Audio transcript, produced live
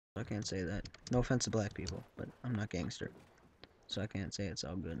I can't say that. No offense to black people, but I'm not gangster. So I can't say it's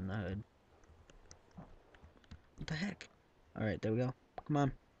all good in the hood. What the heck? Alright, there we go. Come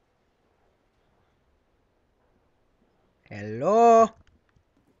on. Hello?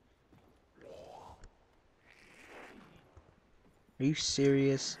 Are you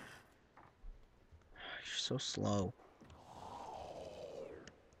serious? You're so slow.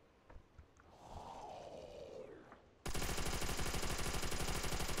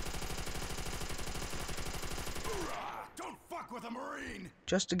 Don't fuck with a Marine!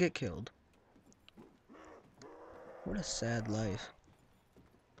 Just to get killed. What a sad life.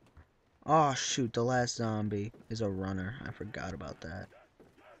 Oh shoot, the last zombie is a runner. I forgot about that.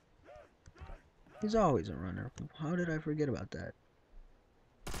 He's always a runner. How did I forget about that?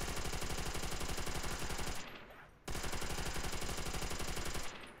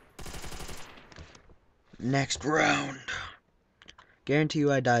 Next round. Guarantee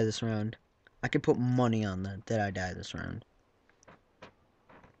you I die this round. I can put money on that I die this round.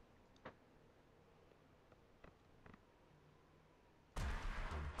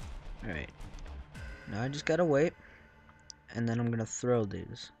 Alright. Now I just gotta wait. And then I'm gonna throw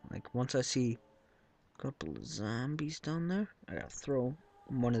these. Like, once I see a couple of zombies down there, I gotta throw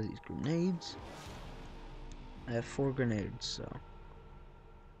one of these grenades. I have 4 grenades, so.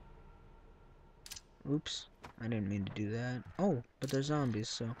 Oops. I didn't mean to do that. Oh, but they're zombies,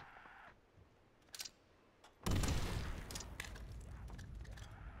 so.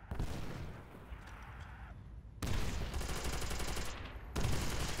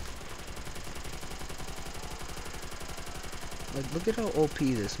 Like, look at how OP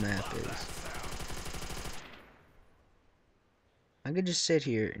this map is. I could just sit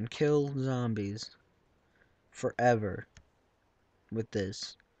here and kill zombies forever with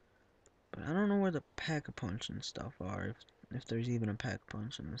this. But I don't know where the pack-a-punch and stuff are. If there's even a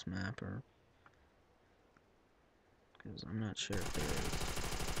pack-a-punch in this map, or... because I'm not sure if there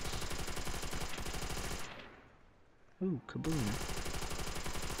is. Ooh, kaboom.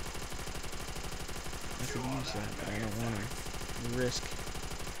 I could use that, but I don't want to risk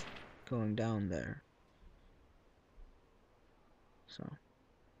going down there. So.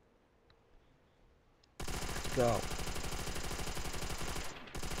 Let's go.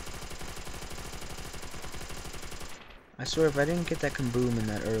 I swear if I didn't get that kaboom in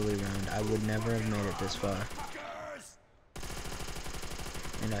that early round, I would never have made it this far.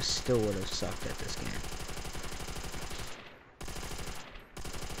 And I still would have sucked at this game.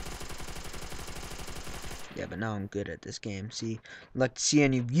 Yeah, but now I'm good at this game. See, I'd like to see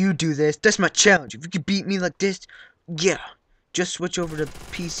any of you do this. That's my challenge. If you could beat me like this, yeah. Just switch over to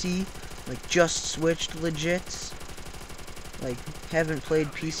PC. Like, just switched legit. Like, haven't played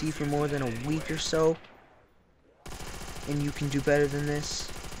PC for more than a week or so. And you can do better than this.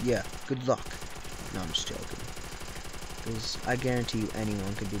 Yeah, good luck. No, I'm just joking. Because I guarantee you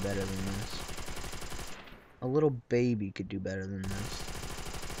anyone could do better than this. A little baby could do better than this.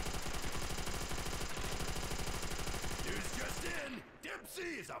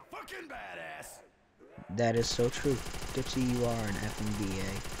 Dipsy is a fucking badass. That is so true. Dipsy, you are an effing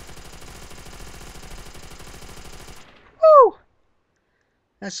BA. Woo!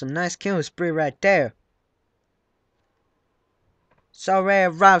 That's some nice killing spree right there. Sorry,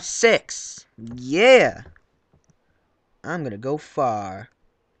 round 6. Yeah! I'm gonna go far.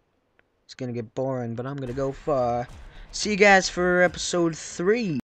 It's gonna get boring, but I'm gonna go far. See you guys for episode 3.